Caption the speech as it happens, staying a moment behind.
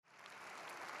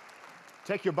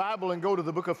Take your Bible and go to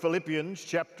the book of Philippians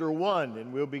chapter 1,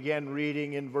 and we'll begin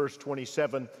reading in verse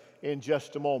 27 in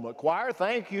just a moment. Choir,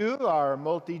 thank you, our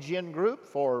multi-gen group,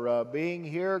 for being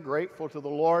here. Grateful to the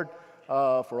Lord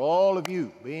for all of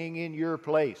you being in your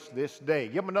place this day.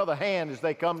 Give them another hand as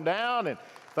they come down, and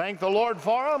thank the Lord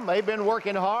for them. They've been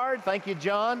working hard. Thank you,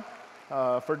 John,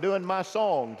 for doing my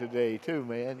song today too,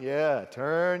 man. Yeah,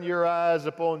 turn your eyes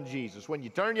upon Jesus. When you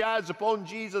turn your eyes upon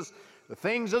Jesus, the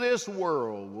things of this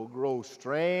world will grow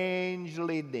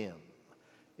strangely dim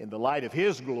in the light of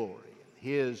His glory,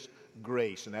 His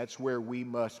grace, and that's where we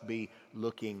must be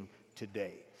looking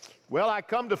today. Well, I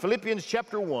come to Philippians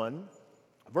chapter 1,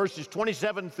 verses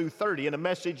 27 through 30 in a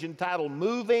message entitled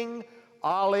Moving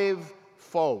Olive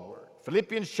Forward.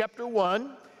 Philippians chapter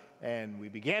 1, and we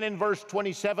begin in verse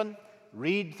 27,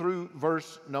 read through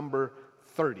verse number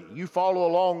 30. You follow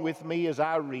along with me as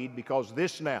I read, because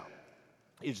this now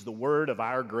is the word of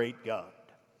our great God.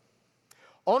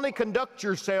 Only conduct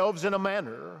yourselves in a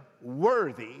manner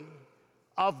worthy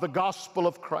of the gospel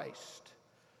of Christ,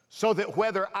 so that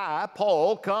whether I,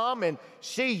 Paul, come and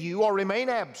see you or remain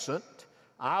absent,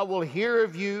 I will hear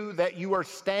of you that you are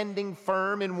standing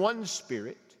firm in one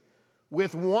spirit,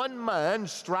 with one mind,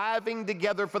 striving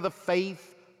together for the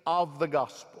faith of the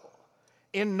gospel,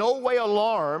 in no way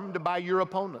alarmed by your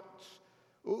opponents,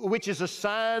 which is a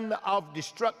sign of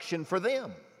destruction for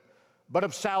them, but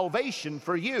of salvation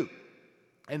for you,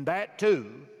 and that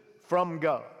too from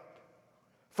God.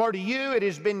 For to you it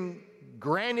has been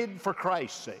granted for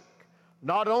Christ's sake,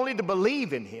 not only to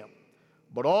believe in Him,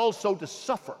 but also to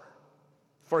suffer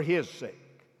for His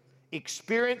sake,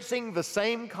 experiencing the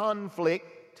same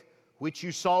conflict which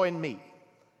you saw in me,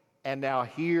 and now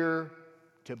hear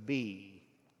to be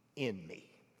in me.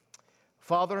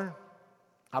 Father,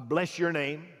 I bless your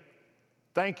name.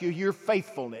 Thank you, your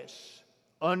faithfulness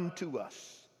unto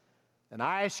us. And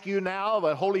I ask you now,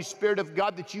 the Holy Spirit of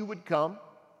God, that you would come,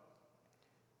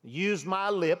 use my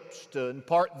lips to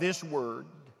impart this word,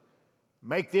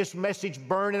 make this message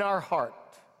burn in our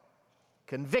heart,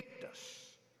 convict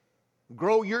us,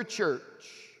 grow your church,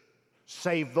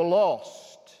 save the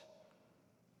lost,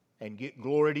 and get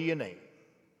glory to your name.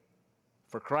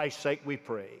 For Christ's sake we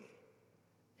pray.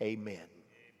 Amen.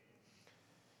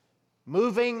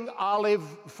 Moving Olive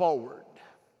Forward.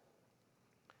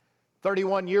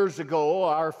 31 years ago,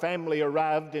 our family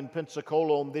arrived in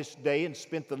Pensacola on this day and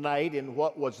spent the night in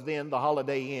what was then the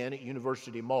Holiday Inn at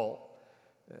University Mall.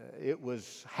 It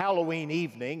was Halloween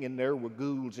evening, and there were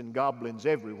ghouls and goblins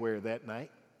everywhere that night.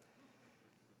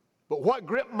 But what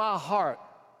gripped my heart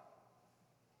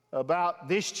about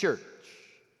this church,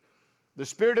 the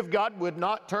Spirit of God would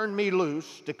not turn me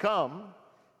loose to come,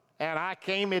 and I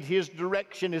came at His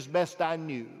direction as best I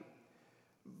knew.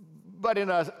 But in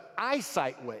an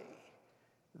eyesight way,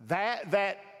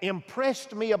 that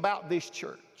impressed me about this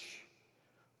church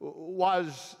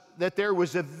was that there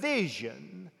was a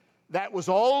vision that was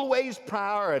always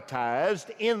prioritized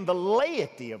in the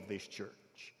laity of this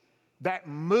church that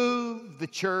moved the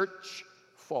church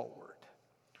forward.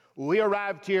 We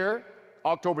arrived here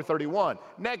October 31.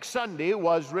 Next Sunday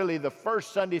was really the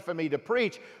first Sunday for me to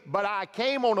preach, but I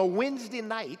came on a Wednesday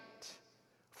night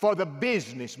for the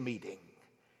business meeting.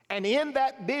 And in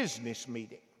that business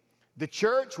meeting, the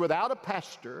church, without a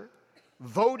pastor,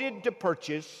 voted to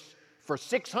purchase for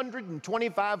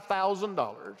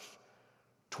 $625,000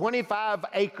 25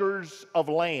 acres of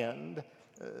land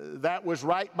that was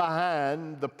right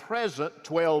behind the present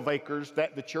 12 acres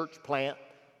that the church plant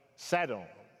sat on.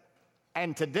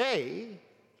 And today,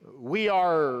 we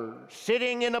are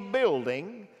sitting in a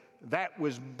building that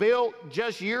was built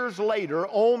just years later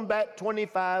on that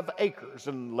 25 acres.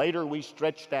 And later we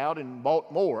stretched out and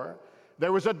bought more.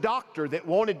 There was a doctor that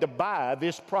wanted to buy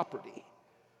this property.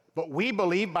 But we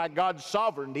believe by God's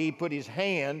sovereignty, He put His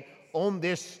hand on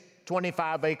this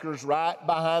 25 acres right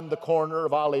behind the corner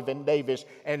of Olive and Davis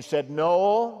and said,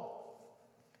 no,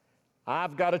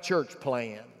 I've got a church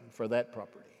plan for that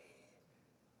property.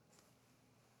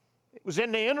 It was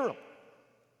in the interim.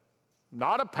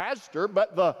 Not a pastor,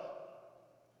 but the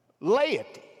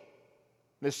laity,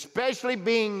 especially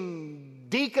being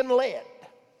deacon-led,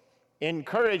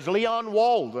 encouraged Leon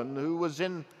Walden, who was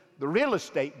in the real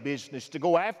estate business, to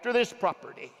go after this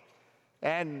property.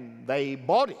 And they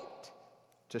bought it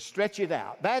to stretch it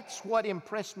out. That's what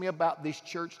impressed me about this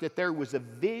church, that there was a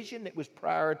vision that was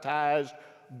prioritized.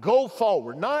 Go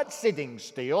forward, not sitting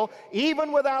still,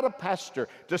 even without a pastor,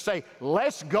 to say,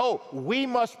 let's go. We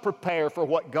must prepare for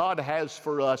what God has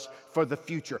for us for the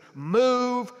future.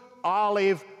 Move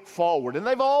Olive forward. And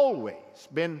they've always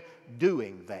been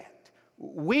doing that.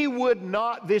 We would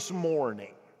not this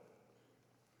morning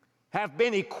have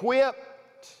been equipped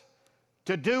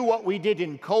to do what we did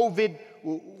in COVID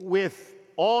with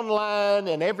online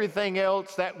and everything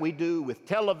else that we do with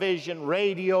television,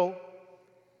 radio,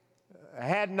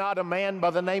 had not a man by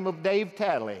the name of Dave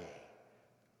Talley.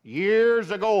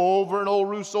 Years ago, over in old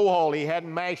Russo Hall, he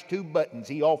hadn't mashed 2 buttons.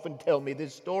 He often tell me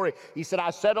this story. He said, I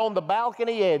sat on the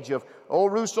balcony edge of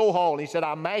old Russo Hall, and he said,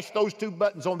 I mashed those 2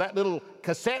 buttons on that little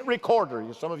cassette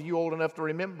recorder. Some of you old enough to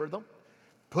remember them.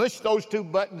 Push those 2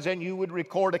 buttons, and you would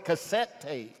record a cassette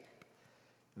tape.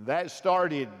 That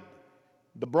started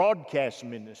the broadcast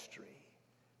ministry,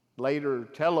 later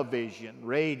television,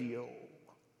 radio.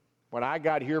 When I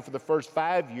got here for the first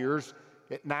 5 years,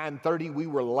 at 9:30 we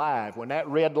were live. When that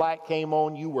red light came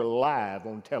on, you were live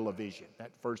on television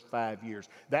that first 5 years.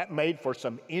 That made for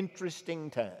some interesting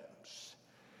times.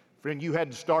 Friend, you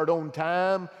had to start on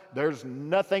time. There's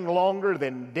nothing longer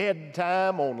than dead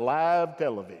time on live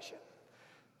television.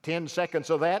 10 seconds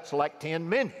of that's like 10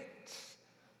 minutes.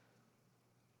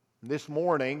 This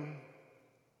morning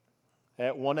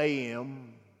at 1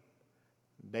 a.m.,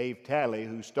 Dave Talley,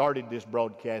 who started this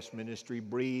broadcast ministry,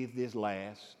 breathed his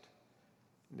last.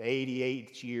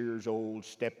 88 years old,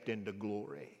 stepped into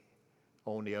glory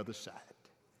on the other side.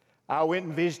 I went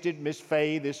and visited Miss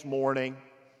Fay this morning.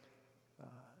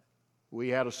 We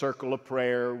had a circle of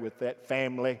prayer with that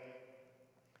family,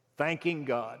 thanking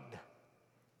God.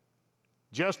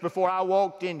 Just before I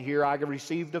walked in here, I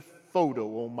received a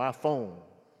photo on my phone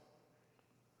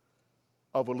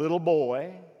of a little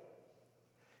boy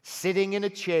sitting in a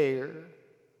chair,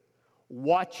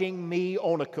 watching me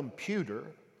on a computer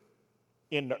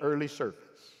in the early service.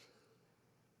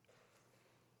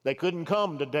 They couldn't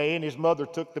come today, and his mother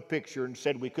took the picture and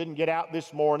said, we couldn't get out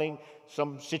this morning,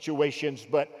 some situations,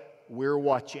 but we're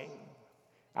watching.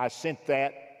 I sent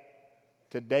that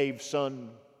to Dave's son,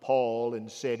 Paul, and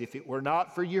said, if it were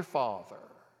not for your father,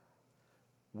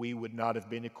 we would not have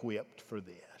been equipped for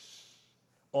this.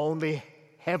 Only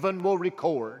heaven will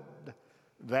record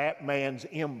that man's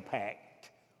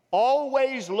impact.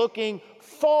 Always looking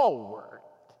forward,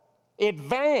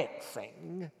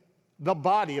 advancing the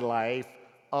body life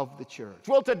of the church.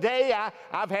 Well, today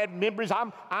I've had memories.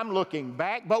 I'm looking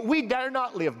back, but we dare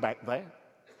not live back there.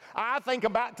 I think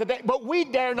about today, but we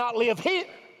dare not live here.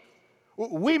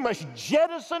 We must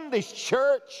jettison this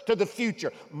church to the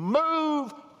future.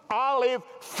 Move Olive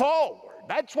forward.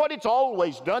 That's what it's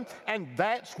always done, and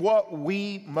that's what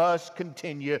we must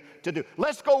continue to do.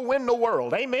 Let's go win the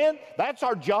world. Amen? That's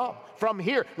our job. From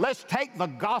here, let's take the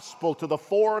gospel to the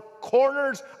 4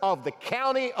 corners of the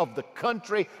county, of the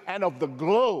country, and of the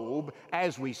globe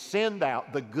as we send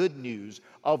out the good news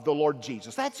of the Lord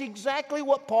Jesus. That's exactly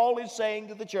what Paul is saying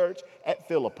to the church at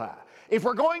Philippi. If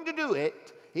we're going to do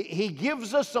it, he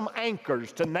gives us some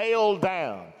anchors to nail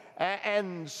down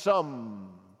and some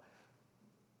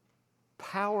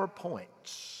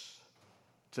PowerPoints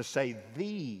to say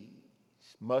these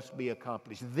must be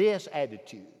accomplished. This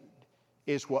attitude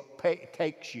is what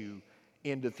takes you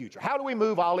into the future. How do we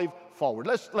move Olive forward?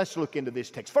 Let's look into this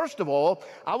text. First of all,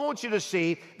 I want you to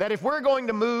see that if we're going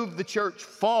to move the church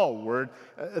forward,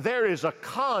 there is a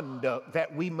conduct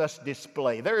that we must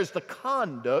display. There is the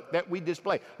conduct that we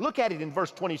display. Look at it in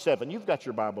verse 27. You've got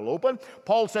your Bible open.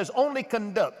 Paul says, only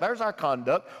conduct. There's our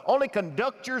conduct. Only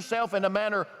conduct yourself in a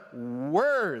manner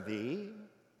worthy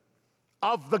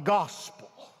of the gospel.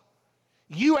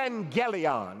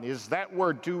 Euangelion is that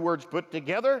word, 2 words put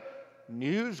together.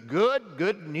 News,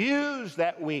 good news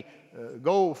that we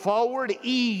go forward.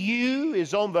 EU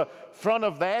is on the front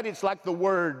of that. It's like the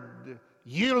word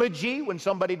eulogy when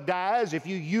somebody dies. If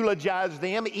you eulogize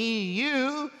them,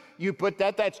 EU, you put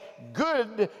that. That's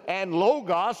good, and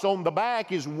logos on the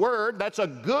back is word. That's a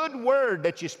good word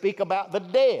that you speak about the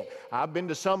dead. I've been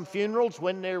to some funerals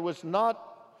when there was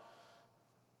not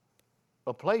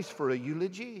a place for a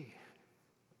eulogy.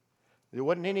 There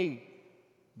wasn't any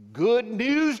good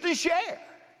news to share.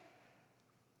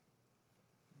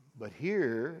 But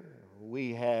here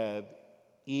we have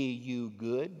EU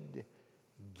good,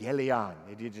 Gelion.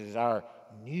 It is our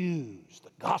news, the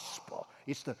gospel.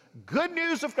 It's the good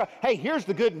news of God. Hey, here's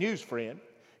the good news, friend.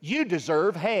 You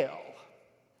deserve hell.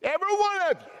 Every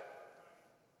one of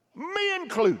you, me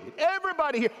included,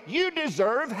 everybody here, you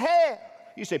deserve hell.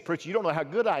 You say, preacher, you don't know how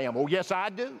good I am. Oh, yes, I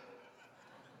do.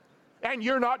 And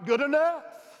you're not good enough.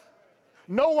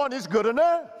 No one is good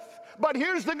enough. But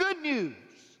here's the good news.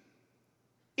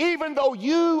 Even though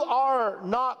you are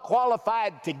not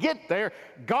qualified to get there,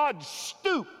 God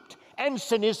stooped and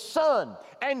sent His Son,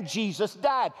 and Jesus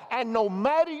died. And no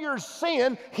matter your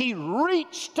sin, He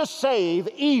reached to save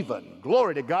even,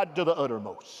 glory to God, to the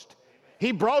uttermost.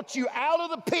 He brought you out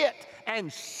of the pit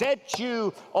and set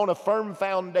you on a firm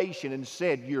foundation and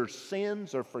said, your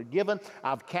sins are forgiven.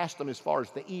 I've cast them as far as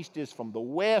the east is from the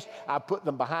west. I put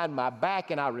them behind my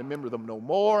back and I remember them no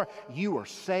more. You are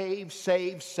saved,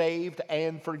 saved, saved,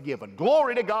 and forgiven.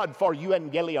 Glory to God for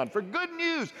euangelion, for good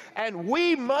news. And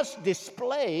we must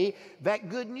display that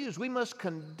good news. We must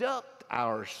conduct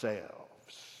ourselves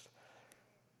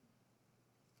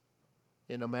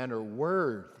in a manner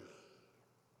worthy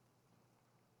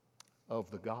of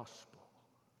the gospel.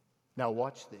 Now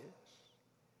watch this.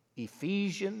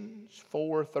 Ephesians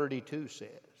 4:32 says,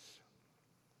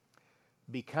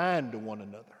 be kind to one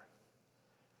another,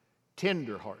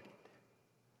 tenderhearted,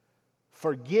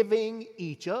 forgiving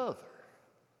each other,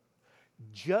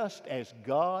 just as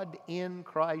God in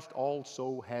Christ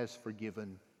also has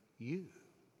forgiven you.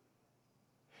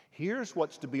 Here's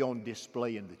what's to be on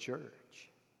display in the church.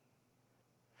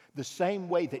 The same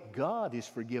way that God has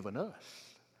forgiven us,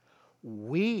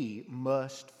 we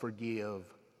must forgive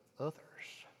others.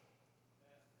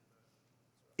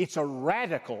 It's a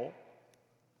radical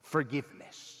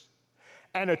forgiveness.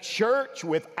 And a church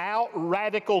without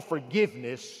radical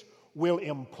forgiveness will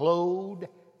implode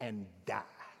and die.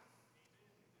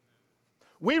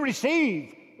 We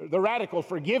receive the radical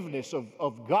forgiveness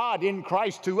of God in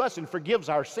Christ to us and forgives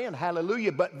our sin.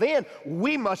 Hallelujah. But then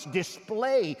we must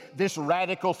display this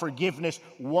radical forgiveness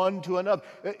one to another.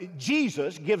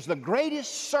 Jesus gives the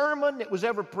greatest sermon that was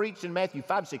ever preached in Matthew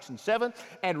 5, 6, and 7.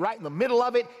 And right in the middle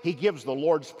of it, he gives the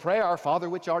Lord's Prayer, Our Father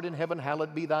which art in heaven,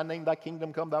 hallowed be thy name, thy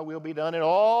kingdom come, thy will be done. And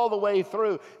all the way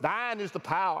through, thine is the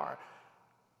power.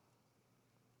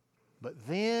 But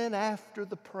then after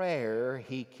the prayer,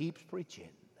 he keeps preaching.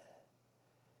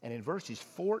 And in verses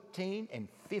 14 and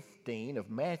 15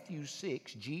 of Matthew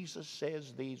 6, Jesus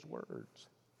says these words,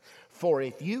 for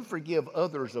if you forgive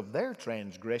others of their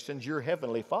transgressions, your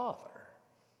heavenly Father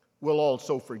will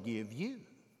also forgive you.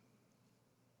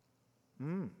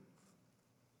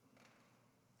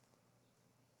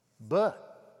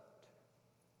 But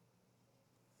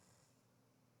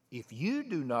if you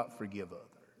do not forgive others,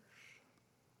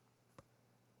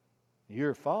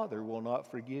 your Father will not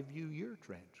forgive you your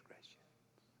transgressions.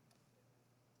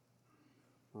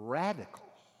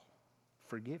 Radical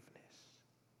forgiveness.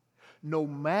 No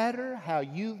matter how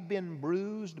you've been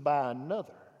bruised by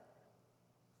another,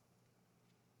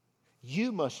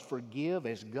 you must forgive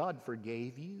as God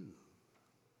forgave you.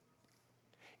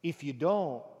 If you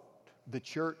don't, the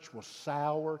church will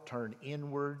sour, turn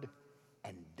inward,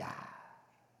 and die.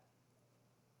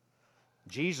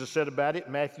 Jesus said about it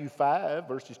in Matthew 5,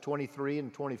 verses 23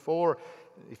 and 24,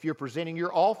 if you're presenting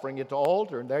your offering at the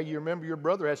altar and there you remember your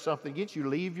brother has something against you,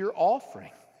 leave your offering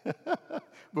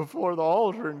before the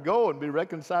altar and go and be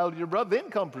reconciled to your brother. Then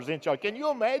come present y'all. Can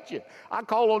you imagine? I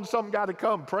call on some guy to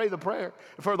come pray the prayer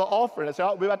for the offering. I say,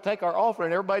 oh, we're about to take our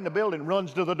offering. Everybody in the building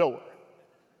runs to the door.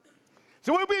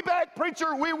 So we'll be back,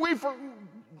 preacher.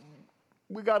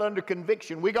 We got under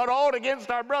conviction. We got aught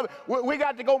against our brother. We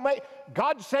got to go make.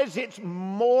 God says it's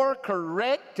more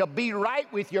correct to be right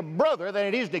with your brother than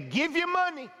it is to give you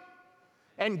money.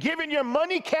 And giving your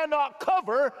money cannot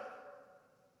cover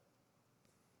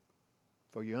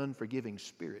for your unforgiving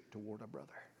spirit toward a brother.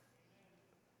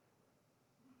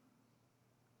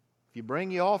 If you bring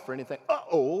your offering and think,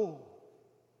 well,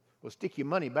 stick your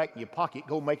money back in your pocket,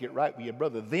 go make it right with your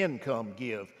brother, then come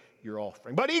give your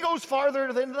offering. But he goes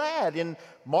farther than that. In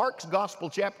Mark's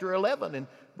Gospel, chapter 11, in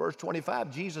verse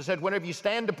 25, Jesus said, whenever you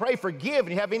stand to pray, forgive, and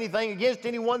you have anything against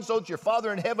anyone, so that your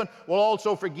Father in heaven will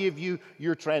also forgive you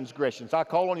your transgressions. I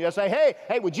call on you, I say,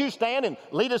 hey, would you stand and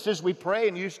lead us as we pray?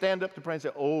 And you stand up to pray and say,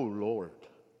 oh, Lord.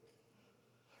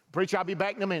 Preacher, I'll be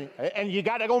back in a minute. And you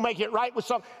got to go make it right with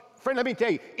something. Friend, let me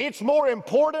tell you, it's more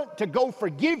important to go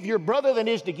forgive your brother than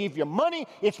it is to give your money.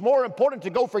 It's more important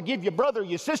to go forgive your brother or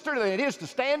your sister than it is to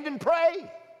stand and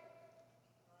pray.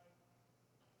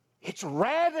 It's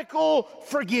radical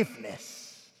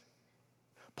forgiveness.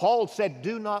 Paul said,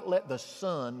 do not let the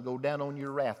sun go down on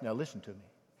your wrath. Now listen to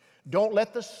me. Don't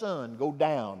let the sun go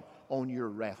down on your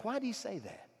wrath. Why did he say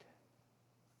that?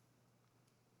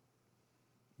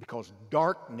 Because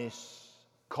darkness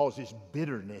causes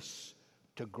bitterness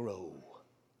to grow.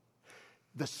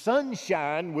 The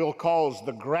sunshine will cause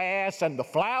the grass and the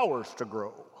flowers to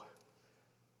grow.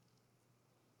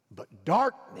 But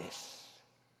darkness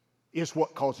is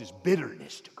what causes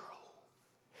bitterness to grow.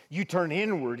 You turn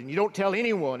inward and you don't tell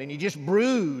anyone and you just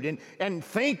brood and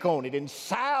think on it and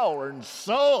sour and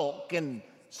sulk and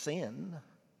sin.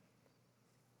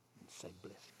 And say,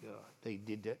 bless God, they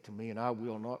did that to me and I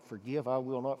will not forgive, I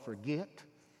will not forget,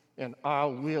 and I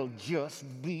will just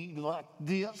be like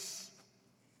this.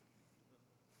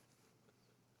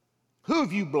 Who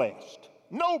have you blessed?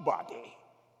 Nobody.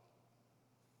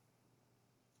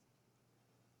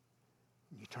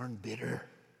 You turn bitter.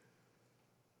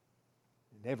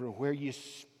 And everywhere you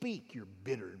speak, you're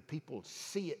bitter, and people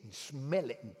see it and smell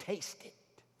it and taste it.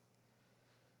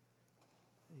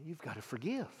 You've got to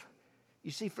forgive.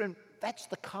 You see, friend, that's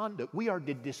the conduct. We are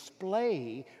to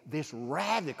display this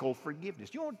radical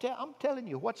forgiveness. You want to tell? I'm telling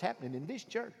you what's happening in this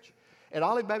church. At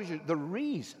Olive Baptist Church, the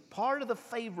reason, part of the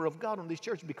favor of God on this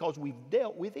church is because we've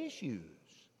dealt with issues.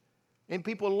 And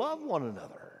people love one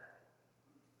another.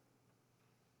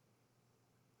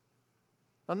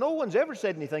 Now, no one's ever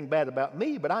said anything bad about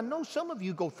me, but I know some of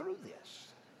you go through this.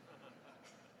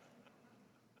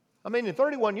 I mean, in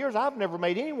 31 years, I've never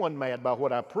made anyone mad by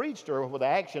what I preached or with the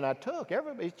action I took.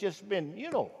 It's just been,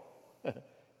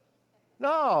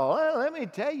 No, let me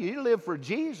tell you, you live for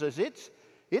Jesus.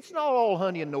 It's not all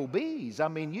honey and no bees. I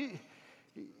mean,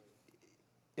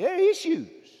 there are issues.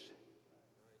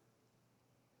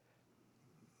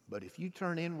 But if you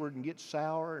turn inward and get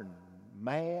sour and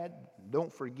mad,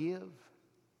 don't forgive.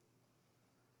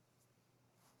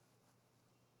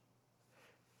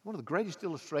 One of the greatest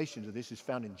illustrations of this is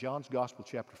found in John's Gospel,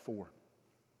 chapter 4.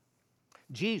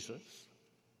 Jesus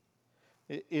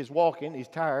is walking, he's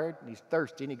tired, he's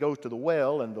thirsty, and he goes to the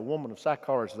well, and the woman of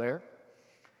Sychar is there.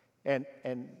 And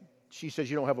she says,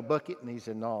 "You don't have a bucket?" And he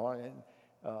said, "No." And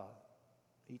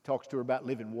he talks to her about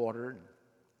living water. And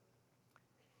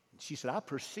she said, "I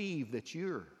perceive that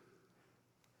you're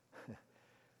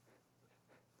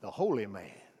the holy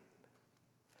man."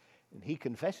 And he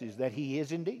confesses that he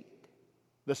is indeed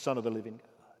the Son of the living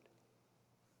God.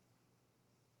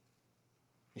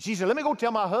 And she said, "Let me go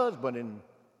tell my husband." And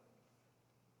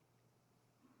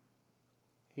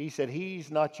he said,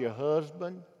 "He's not your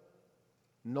husband,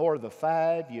 nor the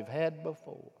 5 you've had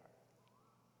before."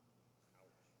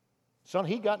 Son,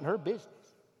 he got in her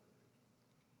business.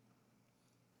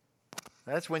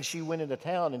 That's when she went into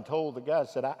town and told the guy,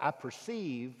 said, I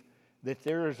perceive that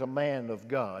there is a man of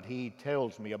God. He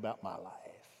tells me about my life.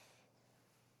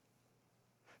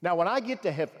 Now, when I get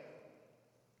to heaven,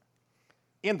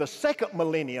 in the second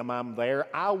millennium I'm there,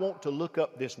 I want to look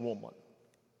up this woman.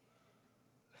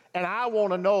 And I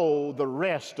want to know the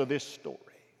rest of this story.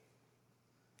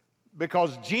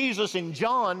 Because Jesus and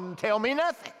John tell me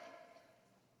nothing.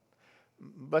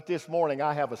 But this morning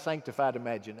I have a sanctified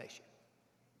imagination.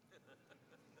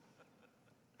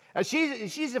 And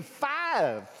she's had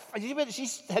 5.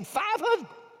 She's had 5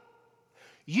 husbands.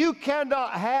 You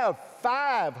cannot have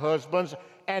 5 husbands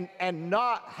and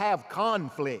not have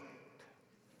conflict.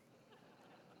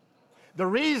 The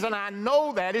reason I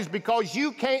know that is because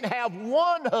you can't have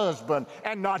 1 husband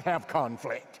and not have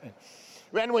conflict.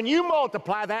 And when you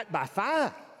multiply that by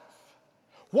 5,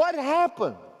 what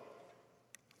happened?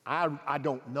 I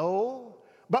don't know,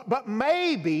 but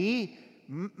maybe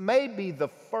the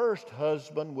first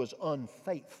husband was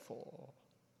unfaithful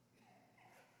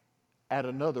at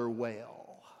another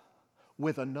well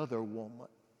with another woman.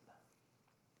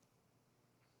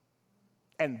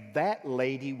 And that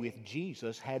lady with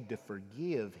Jesus had to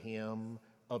forgive him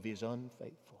of his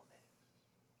unfaithfulness.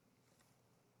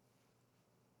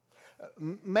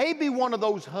 Maybe one of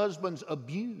those husbands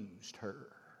abused her.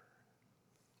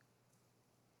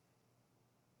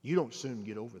 You don't soon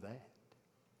get over that.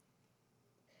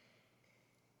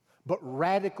 But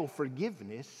radical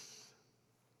forgiveness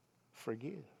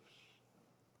forgives.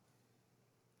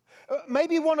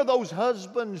 Maybe one of those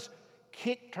husbands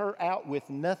kicked her out with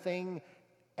nothing,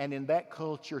 and in that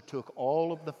culture took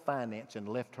all of the finance and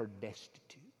left her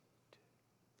destitute.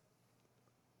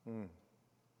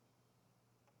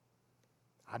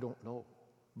 I don't know,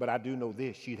 but I do know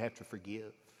this: she'd have to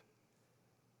forgive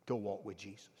to walk with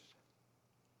Jesus.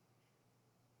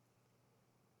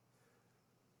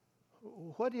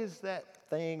 What is that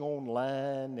thing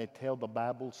online that tell the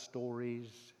Bible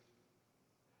stories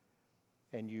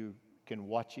and you can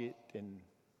watch it and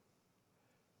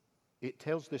it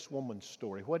tells this woman's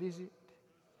story? What is it?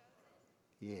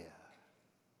 Yeah.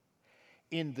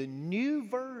 In the new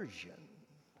version,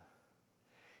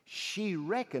 she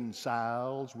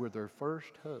reconciles with her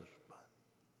first husband.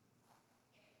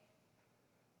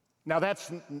 Now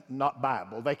that's not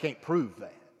Bible. They can't prove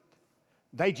that.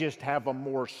 They just have a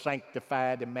more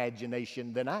sanctified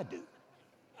imagination than I do.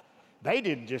 They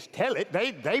didn't just tell it,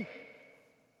 they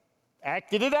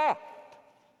acted it out.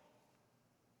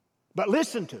 But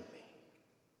listen to me.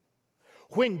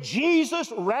 When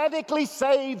Jesus radically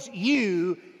saves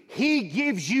you, He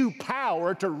gives you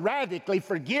power to radically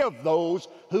forgive those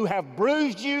who have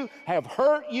bruised you, have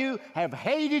hurt you, have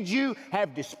hated you,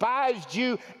 have despised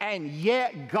you, and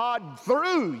yet God,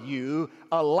 through you,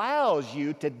 allows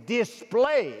you to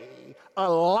display a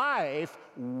life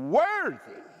worthy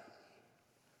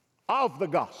of the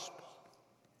gospel.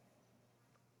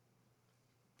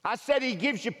 I said He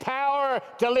gives you power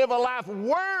to live a life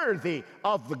worthy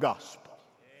of the gospel.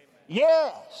 Amen.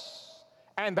 Yes.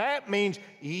 And that means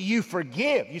you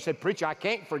forgive. You said, preacher, I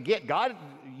can't forget. God,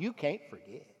 you can't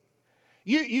forget.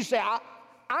 You say,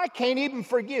 I can't even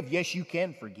forgive. Yes, you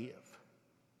can forgive.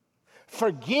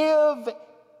 Forgiveness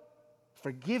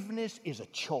is a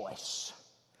choice.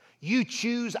 You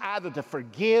choose either to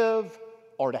forgive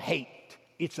or to hate.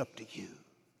 It's up to you.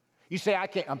 You say, I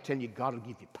can't. I'm telling you, God will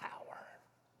give you power.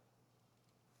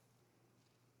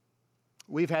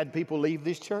 We've had people leave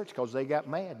this church because they got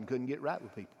mad and couldn't get right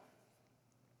with people.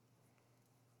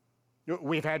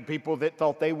 We've had people that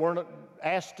thought they weren't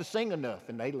asked to sing enough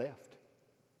and they left.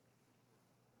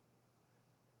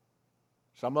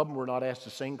 Some of them were not asked to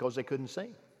sing because they couldn't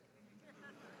sing.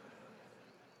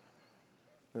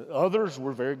 Others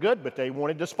were very good, but they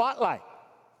wanted the spotlight.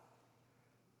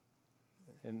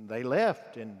 And they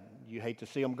left, and you hate to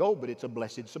see them go, but it's a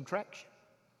blessed subtraction.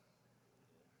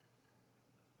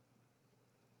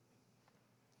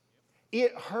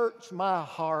 It hurts my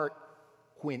heart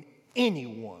when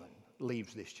anyone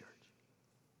leaves this church.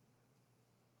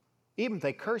 Even if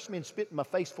they curse me and spit in my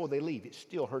face before they leave, it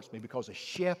still hurts me because a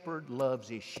shepherd loves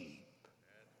his sheep.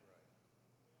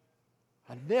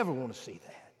 I never want to see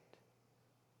that.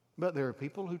 But there are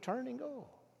people who turn and go.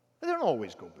 They don't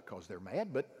always go because they're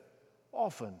mad, but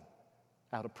often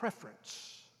out of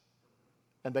preference.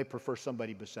 And they prefer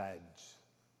somebody besides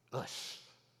us.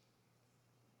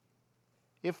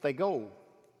 If they go,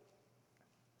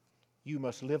 you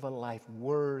must live a life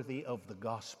worthy of the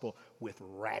gospel with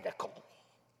radical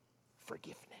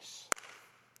forgiveness.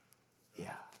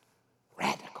 Yeah,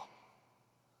 radical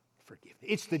forgiveness.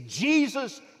 It's the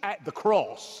Jesus at the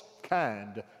cross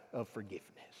kind of forgiveness.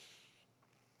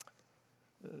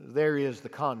 There is the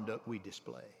conduct we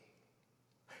display.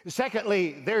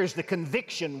 Secondly, there is the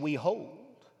conviction we hold.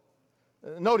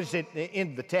 Notice it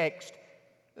in the text.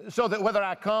 So that whether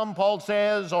I come, Paul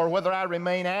says, or whether I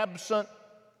remain absent,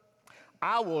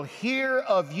 I will hear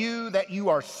of you that you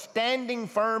are standing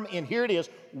firm in, here it is,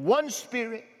 one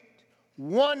spirit,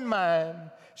 one mind,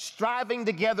 striving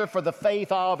together for the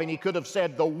faith of, and he could have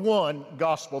said the one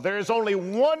gospel. There is only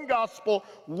one gospel,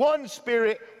 one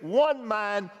spirit, one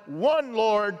mind, one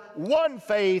Lord, one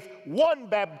faith, one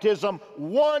baptism,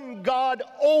 one God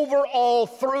over all,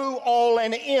 through all,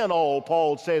 and in all,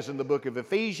 Paul says in the book of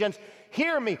Ephesians.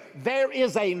 Hear me, there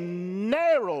is a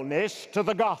narrowness to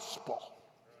the gospel.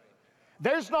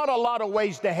 There's not a lot of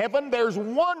ways to heaven. There's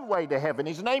one way to heaven.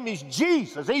 His name is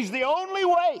Jesus. He's the only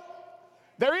way.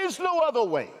 There is no other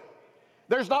way.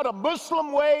 There's not a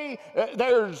Muslim way.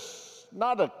 There's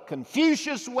not a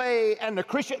Confucius way and a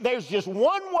Christian. There's just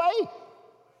one way.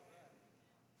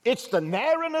 It's the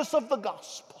narrowness of the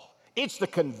gospel. It's the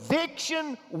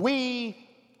conviction we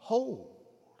hold.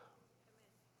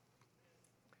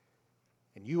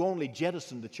 And you only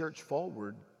jettison the church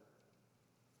forward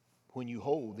when you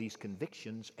hold these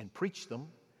convictions and preach them,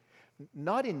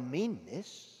 not in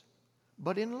meanness,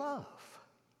 but in love.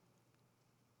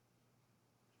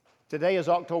 Today is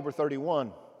October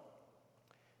 31.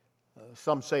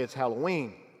 Some say it's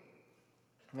Halloween,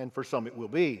 and for some it will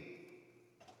be.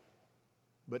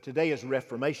 But today is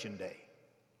Reformation Day.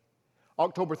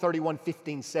 October 31,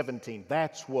 1517,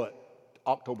 that's what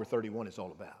October 31 is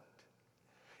all about.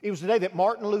 It was the day that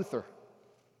Martin Luther,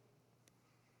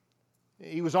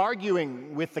 he was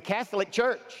arguing with the Catholic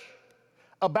Church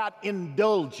about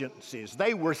indulgences.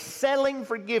 They were selling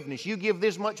forgiveness. You give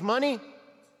this much money,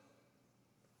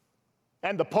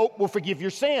 and the Pope will forgive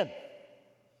your sin.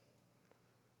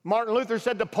 Martin Luther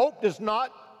said the Pope does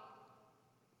not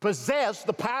possess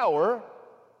the power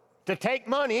to take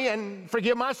money and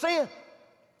forgive my sin.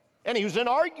 And he was in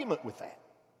argument with that.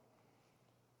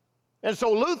 And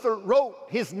so Luther wrote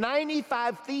his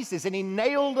 95 Theses, and he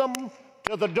nailed them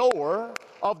to the door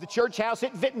of the church house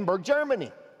at Wittenberg,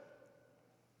 Germany.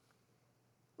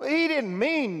 He didn't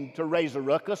mean to raise a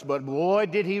ruckus, but boy,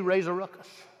 did he raise a ruckus.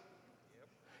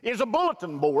 There's a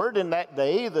bulletin board in that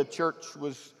day. The church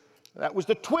that was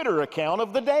the Twitter account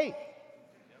of the day.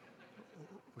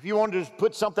 If you wanted to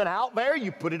put something out there,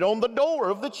 you put it on the door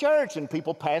of the church, and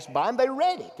people passed by and they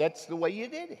read it. That's the way you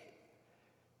did it.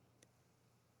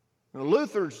 Now,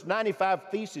 Luther's 95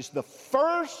 Theses, the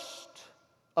first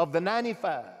of the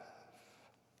 95,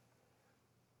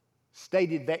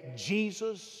 stated that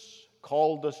Jesus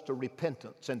called us to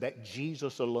repentance and that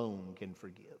Jesus alone can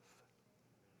forgive.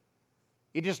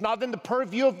 It is not in the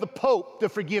purview of the Pope to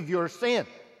forgive your sin.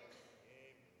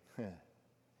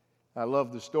 I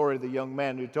love the story of the young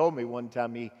man who told me one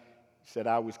time. He said,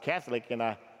 I was Catholic, and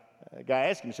a guy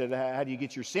asked him, he said, how do you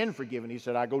get your sin forgiven? He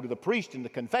said, I go to the priest in the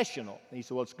confessional. And he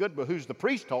said, well, it's good, but who's the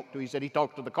priest talk to? He said, he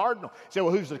talks to the cardinal. He said,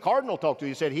 well, who's the cardinal talk to?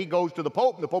 He said, he goes to the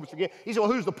Pope, and the Pope's forgiven. He said,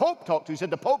 well, who's the Pope talk to? He said,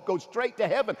 the Pope goes straight to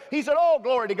heaven. He said, oh,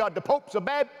 glory to God, the Pope's a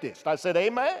Baptist. I said,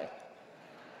 amen.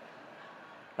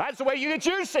 That's the way you get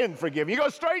your sin forgiven. You go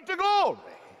straight to glory.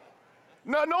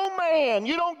 No man,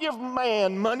 you don't give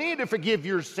man money to forgive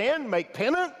your sin, make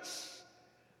penance.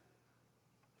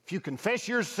 If you confess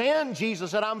your sin, Jesus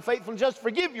said, I'm faithful and just to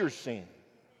forgive your sin.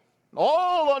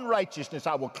 All unrighteousness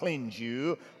I will cleanse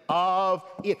you of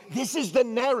it. This is the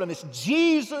narrowness.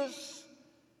 Jesus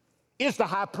is the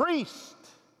high priest.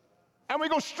 And we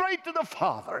go straight to the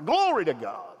Father. Glory to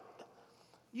God.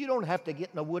 You don't have to get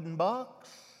in a wooden box.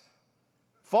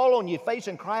 Fall on your face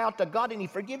and cry out to God, and He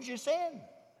forgives your sin.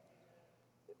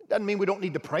 Doesn't mean we don't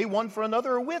need to pray one for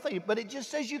another or with you, but it just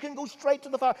says you can go straight to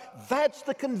the Father. That's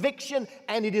the conviction,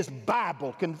 and it is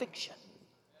Bible conviction.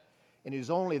 And it is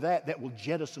only that that will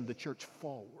jettison the church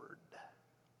forward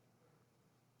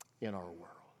in our world.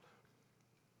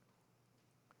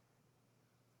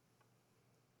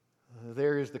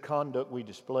 There is the conduct we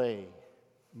display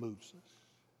moves us.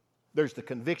 There's the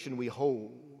conviction we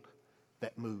hold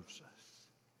that moves us.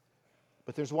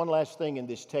 But there's one last thing in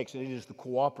this text, and it is the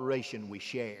cooperation we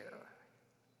share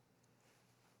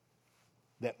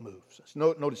that moves us.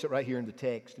 Notice it right here in the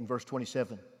text in verse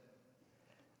 27.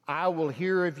 I will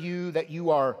hear of you that you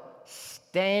are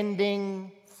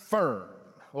standing firm.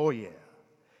 Oh, yeah.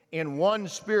 In one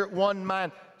spirit, one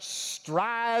mind,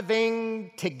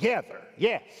 striving together.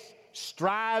 Yes,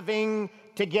 striving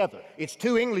together. It's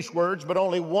two English words, but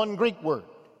only one Greek word.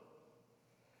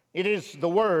 It is the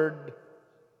word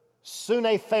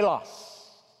sunephilos.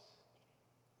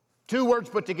 Two words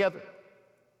put together.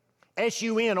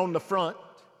 S-U-N on the front.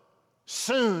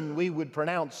 Soon we would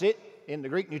pronounce it in the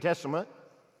Greek New Testament.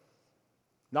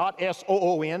 Not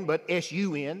S-O-O-N, but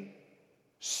S-U-N.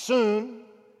 Soon.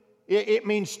 It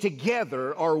means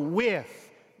together or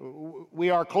with. We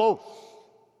are close.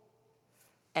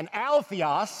 And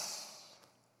altheos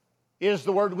is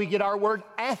the word we get our word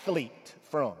athlete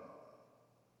from.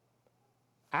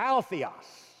 Altheos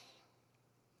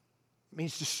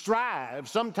means to strive.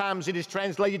 Sometimes it is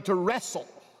translated to wrestle.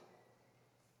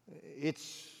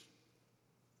 It's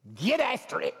get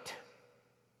after it.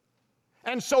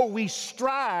 And so we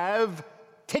strive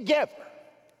together.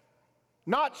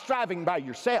 Not striving by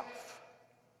yourself,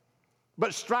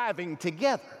 but striving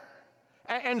together.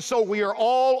 And so we are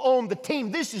all on the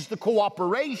team. This is the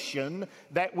cooperation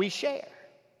that we share.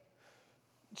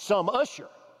 Some usher,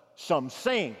 some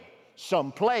sing,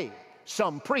 some play,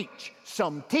 some preach,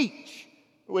 some teach.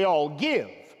 We all give.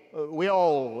 We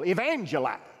all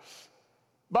evangelize.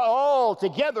 But all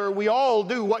together, we all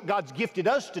do what God's gifted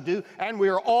us to do, and we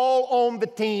are all on the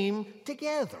team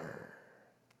together.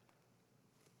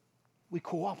 We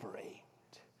cooperate,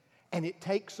 and it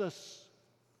takes us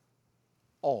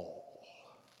all.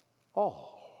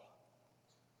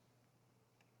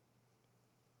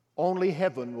 Only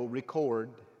heaven will record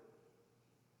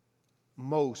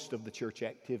most of the church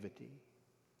activity,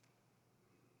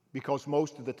 because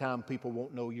most of the time people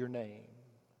won't know your name.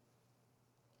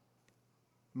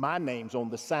 My name's on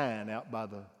the sign out by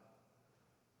the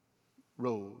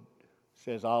road. It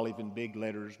says Olive in big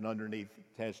letters, and underneath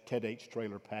it has Ted H.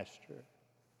 Trailer Pastor.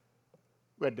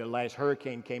 Read the last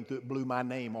hurricane came through, it blew my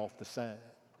name off the sign.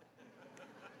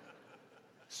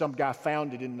 Some guy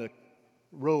found it in the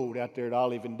road out there at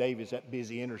Olive and Davis, that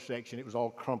busy intersection. It was all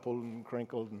crumpled and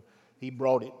crinkled, and he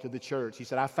brought it to the church. He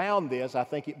said, I found this. I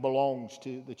think it belongs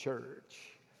to the church.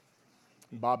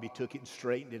 And Bobby took it and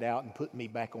straightened it out and put me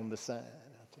back on the sign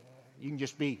out there. You can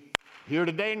just be here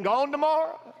today and gone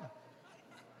tomorrow.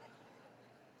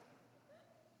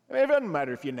 It doesn't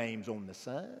matter if your name's on the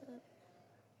sign. It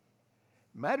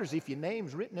matters if your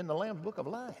name's written in the Lamb's Book of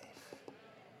Life.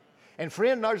 And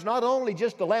friend, there's not only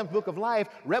just the Lamb's Book of Life.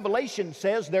 Revelation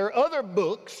says there are other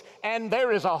books, and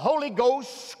there is a Holy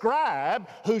Ghost scribe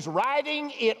who's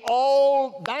writing it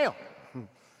all down.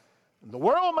 The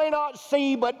world may not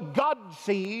see, but God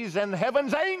sees, and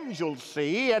heaven's angels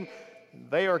see, and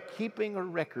they are keeping a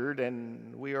record,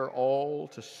 and we are all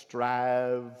to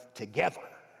strive together.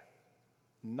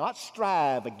 Not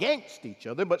strive against each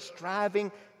other, but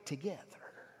striving together.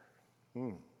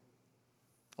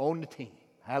 On the team.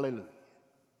 Hallelujah.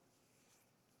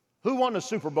 Who won the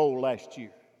Super Bowl last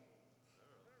year?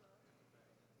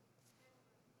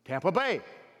 Tampa Bay.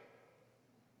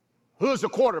 Who's the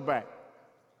quarterback?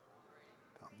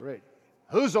 Tom Brady.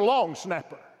 Who's the long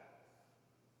snapper?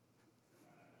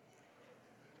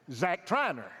 Zach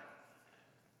Triner.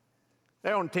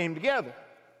 They're on the team together.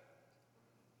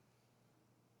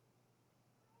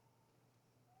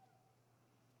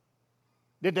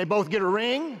 Did they both get a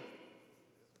ring?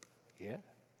 Yeah.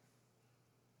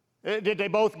 Did they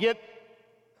both get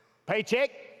paycheck?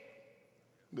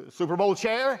 The Super Bowl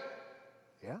share?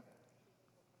 Yeah.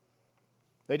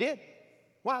 They did.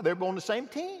 Why? They're on the same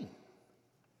team.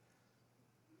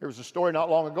 There was a story not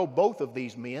long ago. Both of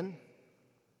these men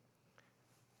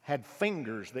had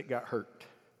fingers that got hurt.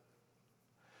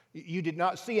 You did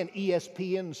not see an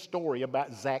ESPN story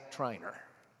about Zach Triner,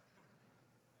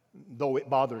 though it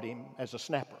bothered him as a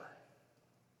snapper.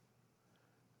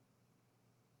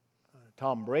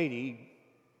 Tom Brady,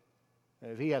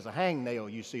 if he has a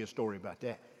hangnail, you see a story about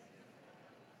that.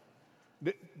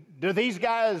 Do these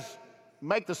guys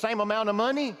make the same amount of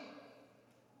money?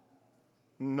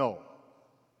 No.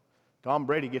 Tom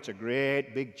Brady gets a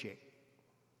great big check.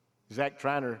 Zach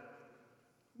Triner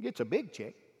gets a big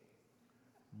check,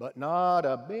 but not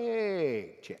a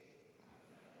big check.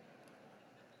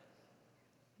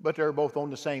 But they're both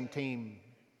on the same team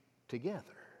together.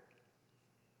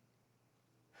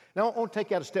 Now, I want to take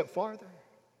that a step farther.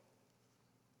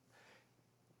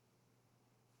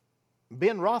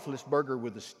 Ben Roethlisberger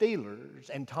with the Steelers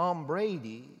and Tom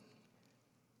Brady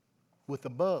with the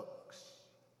Bucks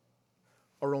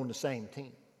are on the same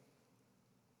team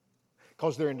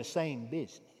because they're in the same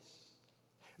business.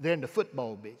 They're in the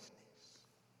football business.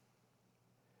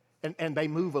 And they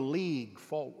move a league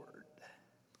forward.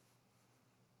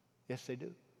 Yes, they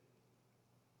do.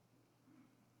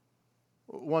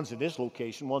 One's at this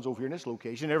location, one's over here in this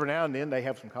location. Every now and then they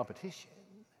have some competition.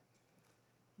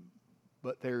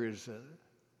 But there is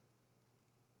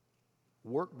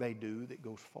work they do that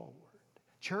goes forward.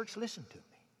 Church, listen to me.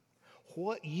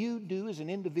 What you do as an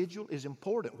individual is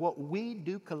important. What we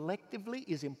do collectively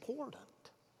is important.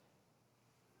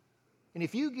 And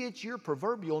if you get your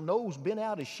proverbial nose bent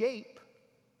out of shape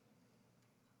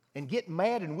and get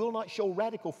mad and will not show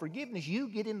radical forgiveness, you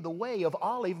get in the way of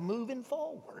Olive moving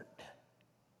forward.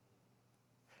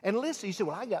 And listen, you say,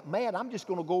 well, I got mad. I'm just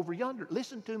going to go over yonder.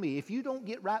 Listen to me. If you don't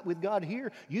get right with God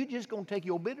here, you're just going to take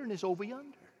your bitterness over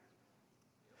yonder.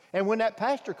 And when that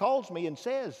pastor calls me and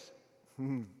says,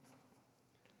 can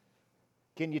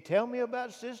you tell me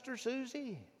about Sister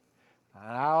Susie?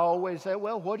 I always say,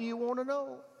 well, what do you want to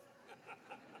know?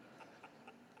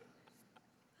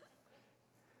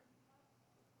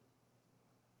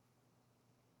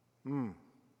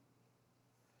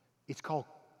 It's called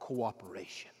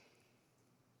cooperation.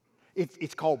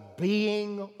 It's called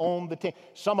being on the team.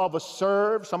 Some of us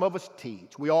serve, some of us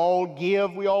teach. We all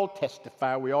give, we all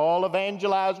testify, we all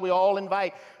evangelize, we all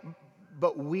invite.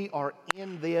 But we are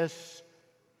in this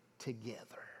together.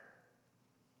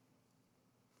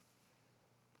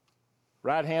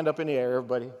 Right hand up in the air,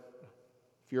 everybody.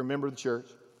 If you're a member of the church,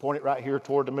 point it right here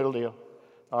toward the middle deal.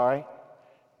 All right?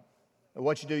 And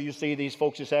what you do, you see these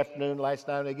folks this afternoon, last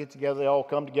time they get together, they all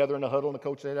come together in a huddle, and the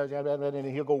coach says, and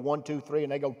he'll go 1, 2, 3,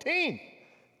 and they go, team.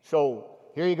 So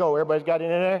here you go. Everybody's got it in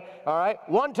there. All right.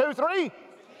 1, 2, 3. Team.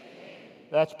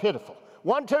 That's pitiful.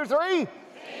 1, 2, 3. Team.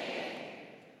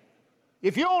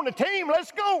 If you're on the team,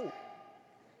 let's go.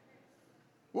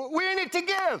 We're in it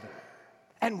together.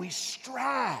 And we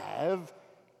strive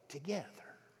together.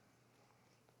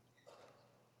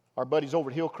 Our buddies over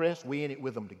at Hillcrest, we in it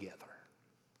with them together.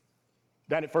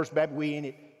 Down at First Baptist, we in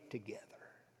it together.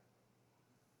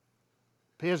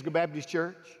 Pisgah Baptist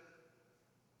Church,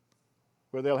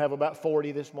 where they'll have about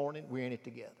 40 this morning, we're in it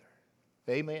together.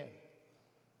 Amen.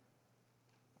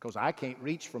 Because I can't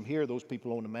reach from here, those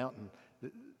people on the mountain,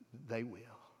 they will.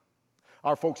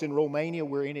 Our folks in Romania,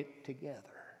 we're in it together.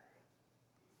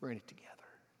 We're in it together.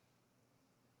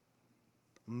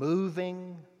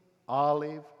 Moving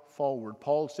Olive forward.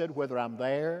 Paul said, whether I'm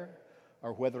there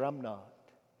or whether I'm not.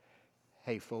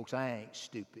 Hey, folks, I ain't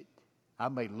stupid. I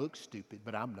may look stupid,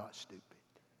 but I'm not stupid.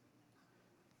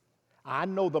 I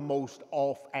know the most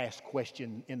oft-asked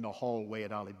question in the hallway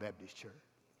at Olive Baptist Church.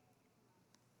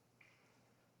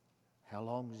 How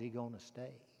long is he going to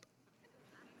stay?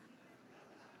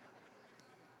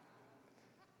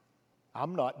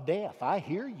 I'm not deaf. I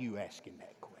hear you asking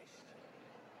that question.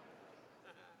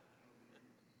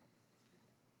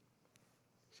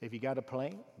 Say, have you got a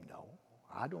plane? No,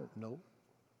 I don't know.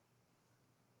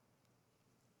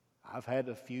 I've had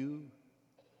a few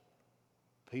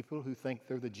people who think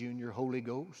they're the junior Holy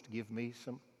Ghost give me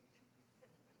some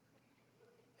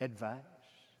advice.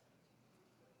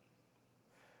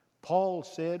 Paul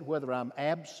said, whether I'm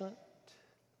absent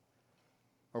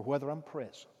or whether I'm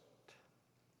present,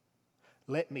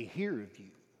 let me hear of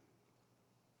you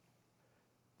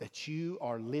that you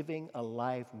are living a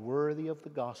life worthy of the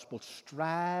gospel,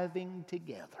 striving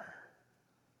together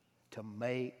to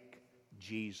make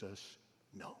Jesus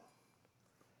known.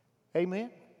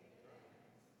 Amen?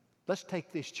 Let's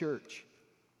take this church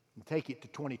and take it to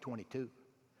 2022.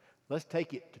 Let's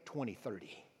take it to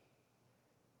 2030.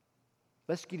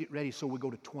 Let's get it ready so we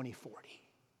go to 2040.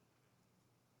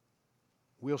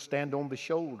 We'll stand on the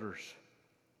shoulders.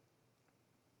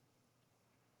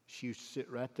 She used to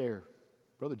sit right there.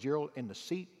 Brother Gerald, in the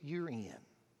seat you're in.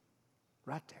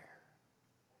 Right there.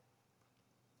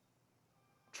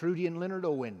 Trudy and Leonard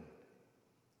Owen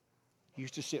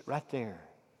used to sit right there.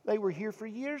 They were here for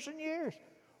years and years.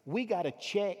 We got a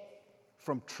check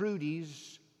from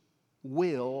Trudy's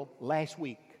will last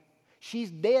week.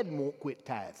 She's dead and won't quit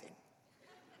tithing.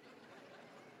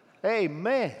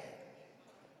 Amen.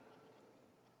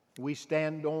 We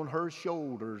stand on her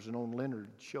shoulders and on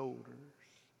Leonard's shoulders.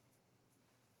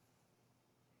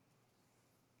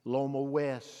 Loma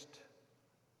West.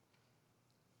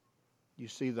 You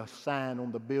see the sign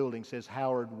on the building says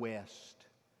Howard West.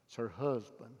 It's her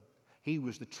husband. He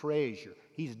was the treasurer.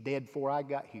 He's dead before I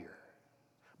got here.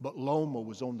 But Loma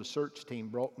was on the search team,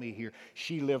 brought me here.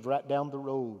 She lived right down the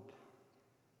road.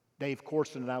 Dave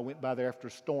Corson and I went by there after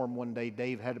a storm one day.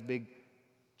 Dave had a big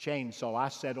chainsaw. I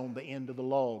sat on the end of the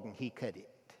log and he cut it.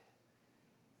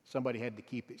 Somebody had to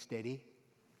keep it steady.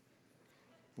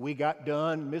 We got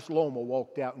done. Miss Loma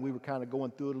walked out, and we were kind of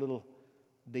going through a little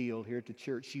deal here at the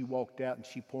church. She walked out and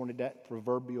she pointed that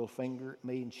proverbial finger at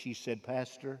me and she said,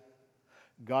 Pastor,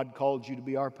 God called you to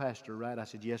be our pastor, right? I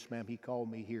said, yes, ma'am, he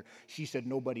called me here. She said,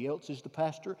 nobody else is the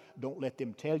pastor. Don't let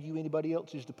them tell you anybody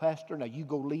else is the pastor. Now you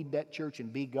go lead that church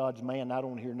and be God's man. I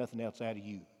don't hear nothing else out of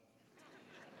you.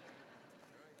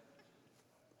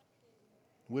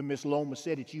 When Miss Loma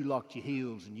said it, you locked your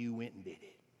heels and you went and did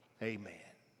it. Amen.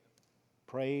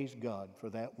 Praise God for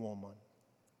that woman.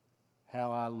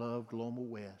 How I loved Loma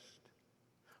West.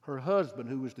 Her husband,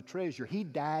 who was the treasurer, he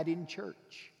died in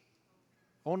church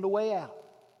on the way out.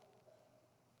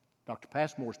 Dr.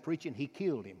 Passmore's preaching. He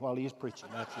killed him while he was preaching.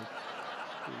 That's it.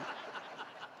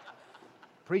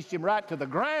 Preached him right to the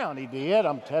ground, he did,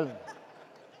 I'm telling you.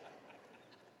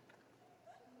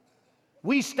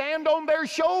 We stand on their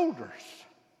shoulders.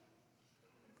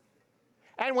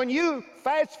 And when you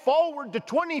fast forward to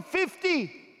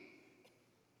 2050,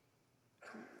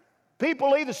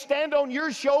 people either stand on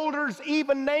your shoulders,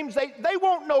 even names, they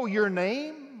won't know your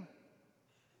name.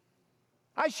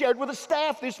 I shared with the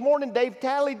staff this morning, Dave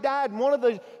Talley died, and one of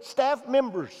the staff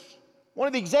members, one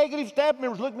of the executive staff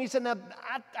members looked at me and said, now,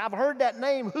 I've heard that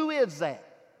name. Who is that?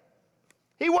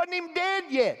 He wasn't even dead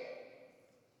yet.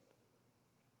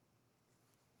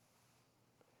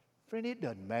 Friend, it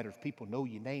doesn't matter if people know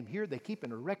your name here. They're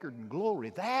keeping a record in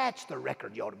glory. That's the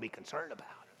record you ought to be concerned about.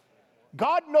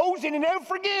 God knows and He never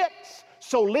forgets.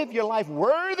 So live your life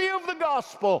worthy of the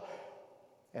gospel,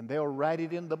 and they'll write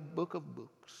it in the book of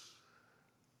books.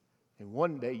 And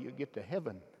one day you'll get to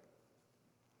heaven.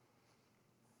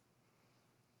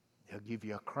 They'll give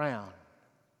you a crown.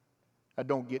 I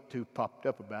don't get too popped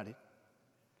up about it,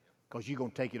 because you're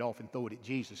going to take it off and throw it at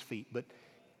Jesus' feet. But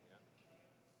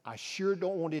I sure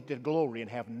don't want it to glory and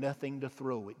have nothing to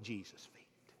throw at Jesus' feet.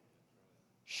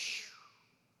 Shh.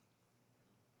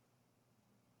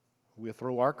 We'll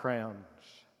throw our crowns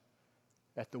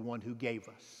at the one who gave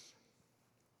us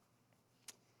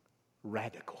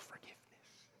radical forgiveness.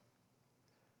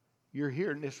 You're here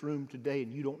in this room today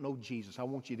and you don't know Jesus. I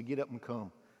want you to get up and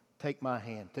come. Take my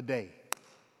hand today.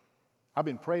 I've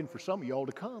been praying for some of y'all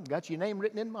to come. Got your name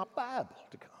written in my Bible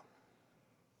to come.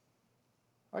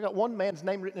 I got one man's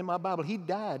name written in my Bible. He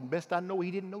died, and best I know,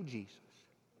 he didn't know Jesus.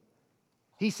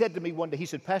 He said to me one day, he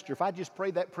said, Pastor, if I just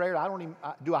pray that prayer,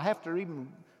 do I have to even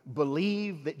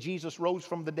believe that Jesus rose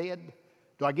from the dead?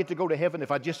 Do I get to go to heaven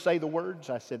if I just say the words?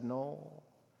 I said, no.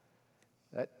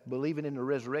 That believing in the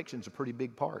resurrection is a pretty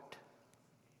big part.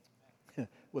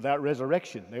 Without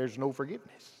resurrection, there's no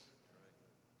forgiveness.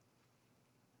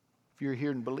 If you're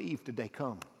here and believe today,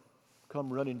 come.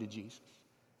 Come running to Jesus.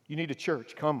 You need a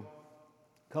church, come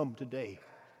today.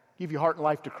 Give your heart and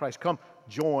life to Christ. Come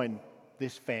join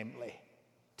this family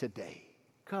today.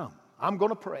 Come. I'm going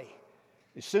to pray.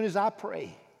 As soon as I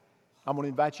pray, I'm going to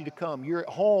invite you to come. You're at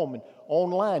home and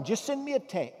online. Just send me a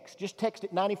text. Just text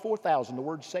it 94,000, the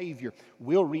word Savior.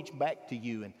 We'll reach back to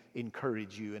you and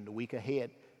encourage you in the week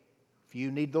ahead. If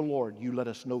you need the Lord, you let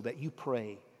us know that. You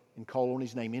pray and call on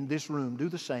His name. In this room, do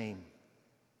the same.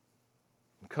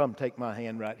 And come take my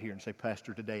hand right here and say,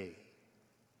 Pastor, today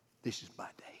This is my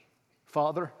day.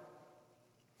 Father,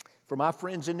 for my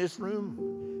friends in this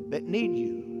room that need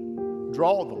you,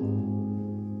 draw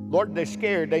them. Lord, they're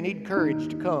scared. They need courage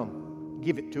to come.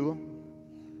 Give it to them.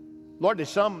 Lord, there's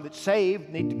some that's saved,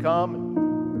 need to come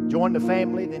and join the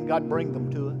family. Then, God, bring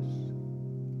them to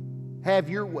us. Have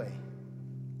your way.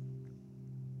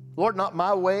 Lord, not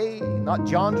my way, not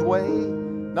John's way,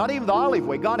 not even the olive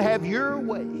way. God, have your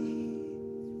way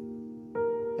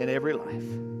in every life.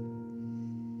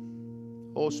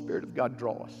 Oh, Spirit of God,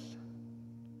 draw us.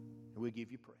 And we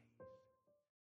give you praise.